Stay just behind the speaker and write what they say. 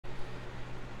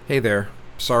Hey there.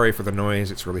 Sorry for the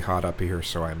noise, it's really hot up here,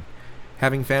 so I'm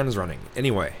having fans running.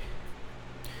 Anyway,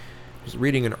 I was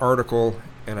reading an article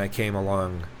and I came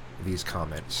along these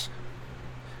comments.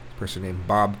 A person named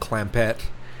Bob Clampett,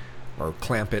 or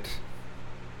Clampett,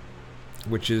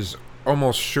 which is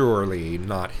almost surely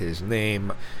not his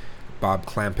name. Bob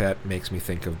Clampett makes me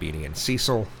think of Beanie and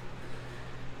Cecil.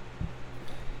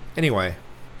 Anyway,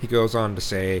 he goes on to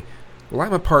say, well,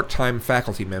 I'm a part-time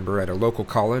faculty member at a local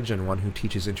college and one who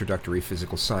teaches introductory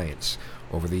physical science.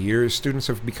 Over the years, students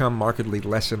have become markedly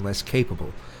less and less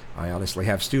capable. I honestly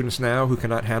have students now who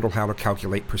cannot handle how to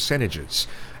calculate percentages.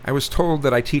 I was told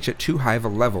that I teach at too high of a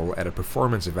level at a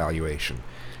performance evaluation.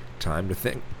 Time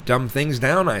to dumb things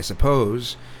down, I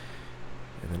suppose.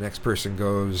 And the next person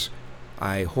goes,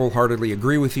 I wholeheartedly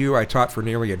agree with you. I taught for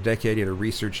nearly a decade at a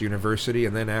research university,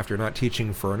 and then after not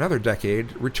teaching for another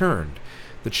decade, returned.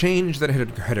 The change that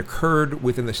had occurred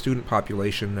within the student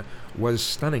population was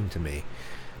stunning to me.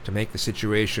 To make the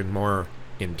situation more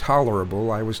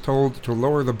intolerable, I was told to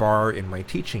lower the bar in my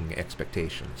teaching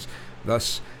expectations.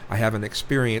 Thus, I have an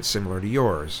experience similar to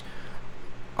yours.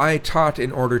 I taught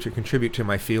in order to contribute to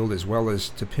my field as well as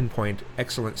to pinpoint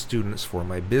excellent students for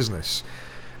my business.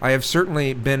 I have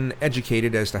certainly been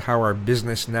educated as to how our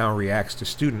business now reacts to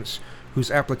students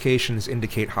whose applications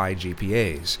indicate high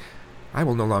GPAs. I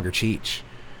will no longer teach.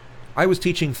 I was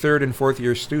teaching third and fourth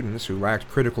year students who lacked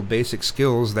critical basic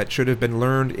skills that should have been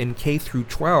learned in K through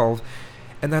 12,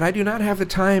 and that I do not have the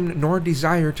time nor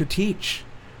desire to teach.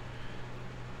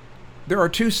 There are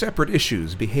two separate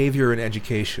issues, behavior and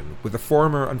education. With the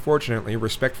former, unfortunately,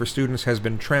 respect for students has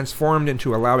been transformed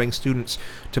into allowing students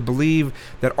to believe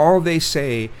that all they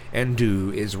say and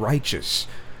do is righteous.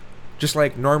 Just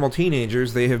like normal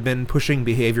teenagers, they have been pushing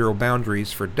behavioral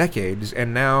boundaries for decades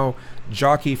and now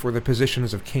jockey for the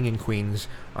positions of king and queens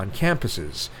on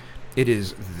campuses. It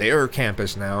is their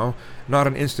campus now, not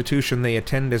an institution they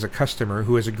attend as a customer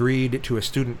who has agreed to a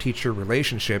student-teacher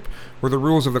relationship where the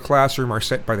rules of the classroom are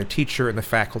set by the teacher and the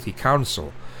faculty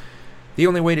council. The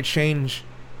only way change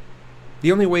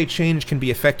can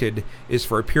be effected is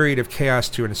for a period of chaos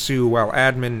to ensue while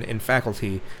admin and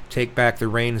faculty take back the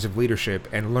reins of leadership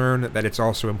and learn that it's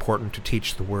also important to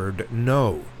teach the word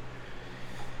no.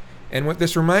 And what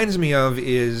this reminds me of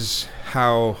is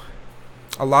how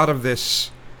a lot of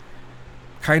this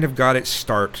kind of got its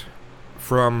start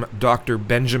from Dr.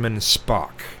 Benjamin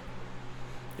Spock.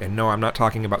 And no, I'm not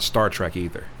talking about Star Trek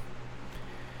either.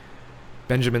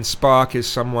 Benjamin Spock is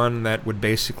someone that would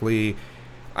basically,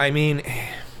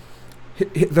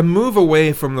 the move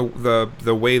away from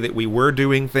the way that we were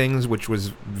doing things, which was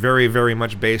very, very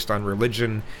much based on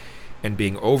religion and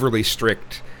being overly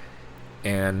strict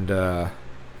and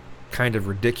kind of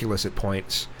ridiculous at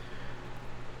points.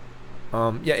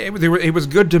 It was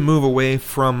good to move away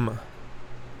from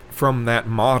that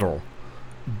model,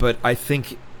 but I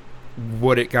think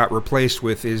what it got replaced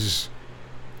with is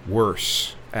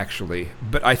worse, actually.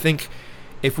 But I think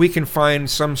if we can find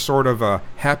some sort of a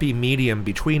happy medium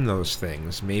between those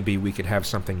things, maybe we could have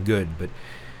something good. But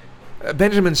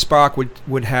Benjamin Spock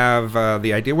would have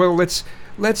the idea, well, let's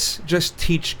just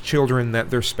teach children that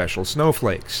they're special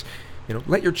snowflakes.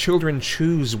 Let your children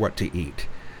choose what to eat.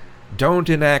 Don't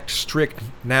enact strict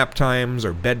nap times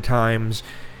or bedtimes.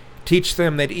 Teach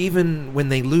them that even when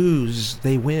they lose,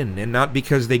 they win, and not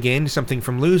because they gained something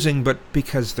from losing, but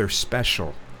because they're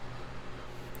special.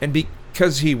 And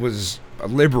because he was a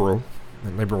liberal,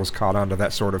 and liberals caught on to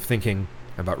that sort of thinking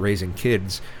about raising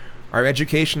kids, our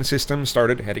education system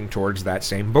started heading towards that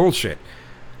same bullshit.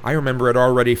 I remember it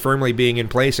already firmly being in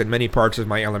place in many parts of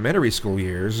my elementary school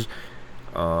years,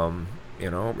 early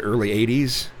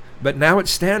 80s. But now it's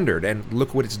standard, and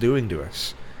look what it's doing to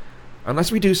us.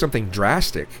 Unless we do something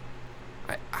drastic,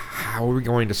 how are we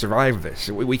going to survive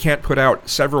this? We can't put out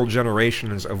several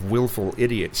generations of willful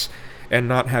idiots and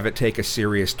not have it take a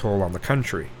serious toll on the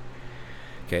country.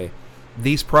 Okay?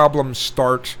 These problems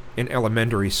start in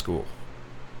elementary school.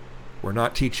 We're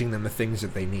not teaching them the things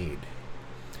that they need.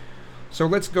 So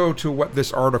let's go to what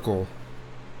this article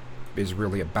is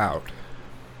really about.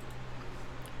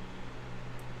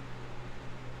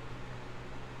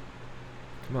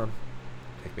 Come on,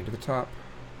 take me to the top.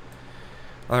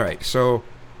 Alright, so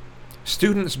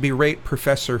students berate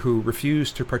professor who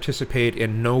refused to participate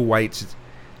in No White's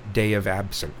Day of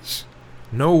Absence.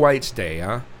 No White's Day,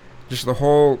 huh? Just the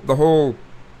whole,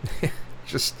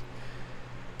 just,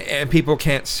 and people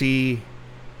can't see,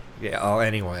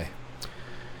 anyway.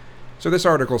 So this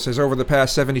article says, over the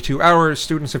past 72 hours,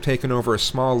 students have taken over a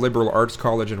small liberal arts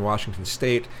college in Washington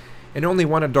State and only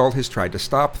one adult has tried to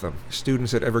stop them.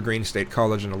 Students at Evergreen State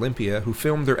College in Olympia, who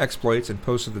filmed their exploits and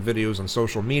posted the videos on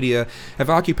social media, have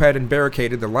occupied and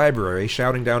barricaded the library,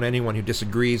 shouting down anyone who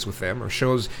disagrees with them or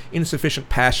shows insufficient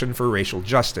passion for racial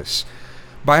justice.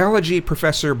 Biology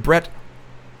professor Brett,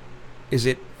 is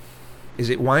it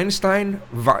Weinstein?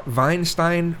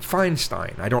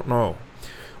 Feinstein? I don't know.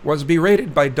 Was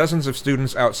berated by dozens of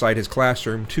students outside his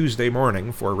classroom Tuesday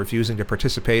morning for refusing to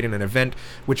participate in an event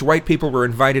which white people were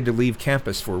invited to leave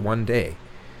campus for one day.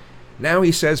 Now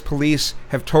he says police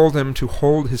have told him to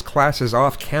hold his classes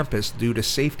off campus due to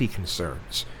safety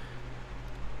concerns.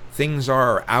 Things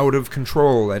are out of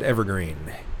control at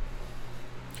Evergreen.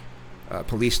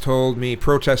 Police told me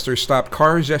protesters stopped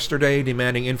cars yesterday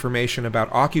demanding information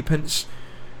about occupants.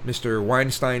 Mr.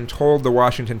 Weinstein told the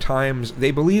Washington Times,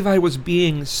 "They believe I was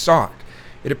being sought.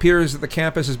 It appears that the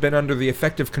campus has been under the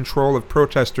effective control of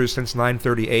protesters since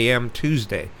 9:30 a.m.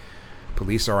 Tuesday.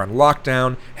 Police are on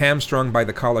lockdown, hamstrung by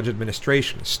the college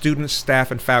administration. Students,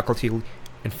 staff, and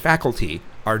faculty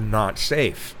are not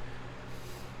safe."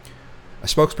 A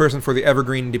spokesperson for the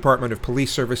Evergreen Department of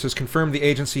Police Services confirmed the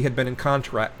agency had been in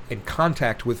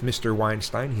contact with Mr.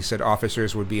 Weinstein. He said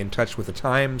officers would be in touch with the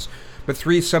Times, but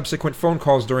 3 subsequent phone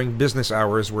calls during business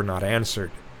hours were not answered.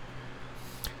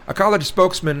 A college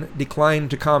spokesman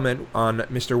declined to comment on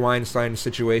Mr. Weinstein's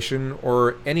situation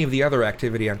or any of the other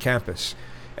activity on campus.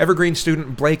 Evergreen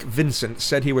student Blake Vincent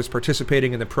said he was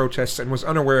participating in the protests and was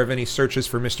unaware of any searches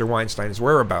for Mr. Weinstein's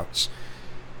whereabouts.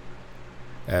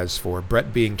 As for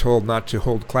Brett being told not to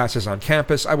hold classes on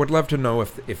campus, I would love to know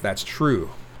if that's true,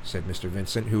 said Mr.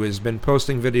 Vincent, who has been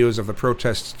posting videos of the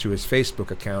protests to his Facebook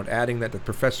account, adding that the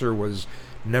professor was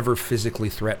never physically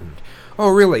threatened. Oh,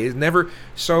 really? Never?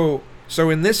 So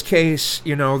in this case,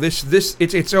 you know,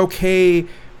 it's okay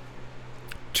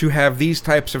to have these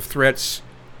types of threats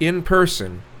in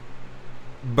person,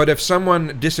 but if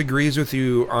someone disagrees with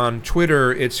you on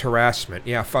Twitter, it's harassment.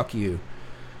 Yeah, fuck you.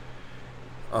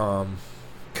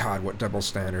 God, what double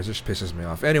standards. This pisses me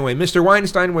off. Anyway, Mr.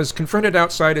 Weinstein was confronted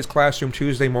outside his classroom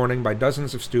Tuesday morning by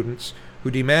dozens of students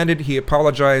who demanded he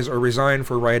apologize or resign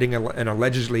for writing an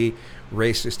allegedly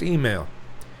racist email.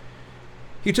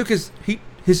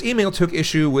 His email took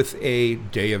issue with a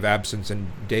day of absence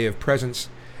and day of presence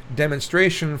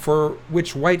demonstration for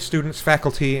which white students,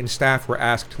 faculty, and staff were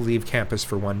asked to leave campus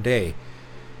for one day.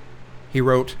 He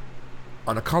wrote,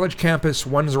 "On a college campus,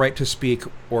 one's right to speak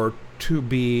or to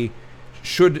be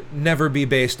should never be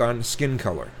based on skin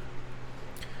color."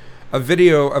 A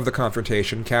video of the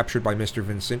confrontation, captured by Mr.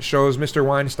 Vincent, shows Mr.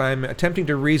 Weinstein attempting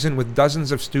to reason with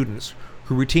dozens of students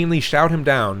who routinely shout him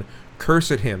down, curse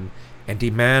at him, and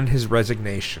demand his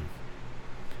resignation.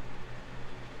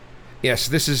 Yes,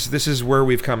 this is where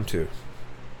we've come to.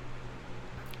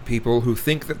 People who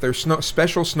think that they're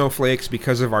special snowflakes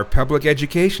because of our public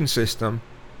education system,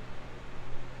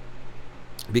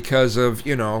 because of,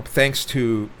 you know, thanks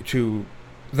to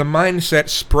the mindset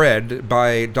spread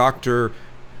by Dr.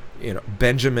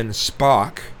 Benjamin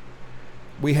Spock,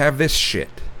 we have this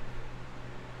shit.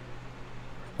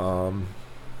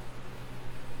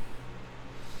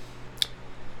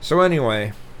 So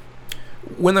anyway,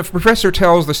 when the professor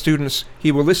tells the students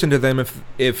he will listen to them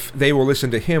if they will listen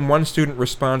to him, one student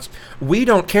responds, "We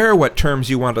don't care what terms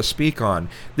you want to speak on.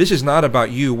 This is not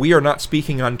about you. We are not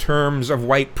speaking on terms of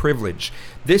white privilege.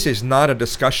 This is not a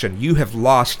discussion. You have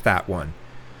lost that one."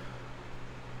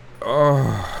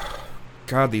 Oh,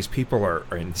 God, these people are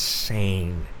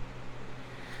insane.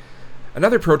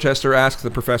 Another protester asked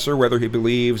the professor whether he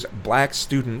believes black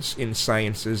students in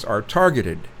sciences are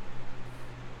targeted.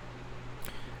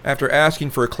 After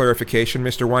asking for a clarification,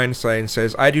 Mr. Weinstein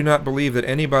says, "I do not believe that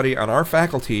anybody on our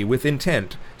faculty with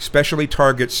intent specially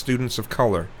targets students of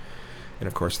color." And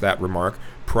of course that remark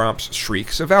prompts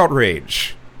shrieks of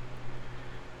outrage.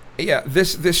 Yeah,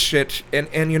 this shit,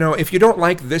 and you know, if you don't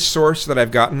like this source that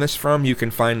I've gotten this from, you can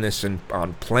find this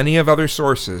on plenty of other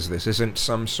sources. This isn't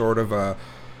some sort of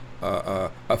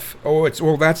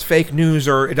that's fake news,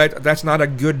 or that's not a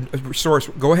good source.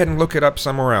 Go ahead and look it up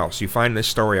somewhere else. You find this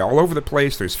story all over the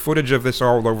place. There's footage of this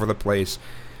all over the place.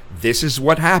 This is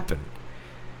what happened.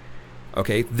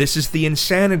 Okay, this is the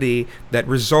insanity that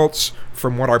results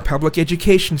from what our public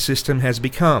education system has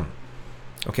become.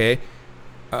 Okay,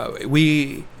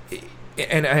 we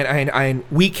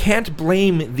can't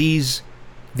blame these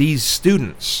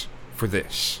students for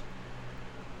this.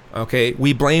 Okay,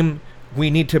 we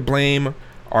need to blame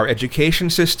our education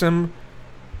system,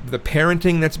 the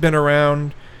parenting that's been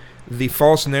around, the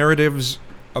false narratives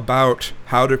about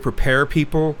how to prepare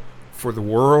people for the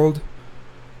world.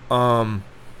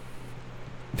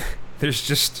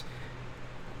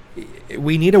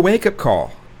 We need a wake-up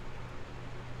call.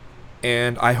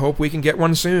 And I hope we can get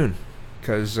one soon,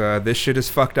 because this shit is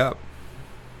fucked up.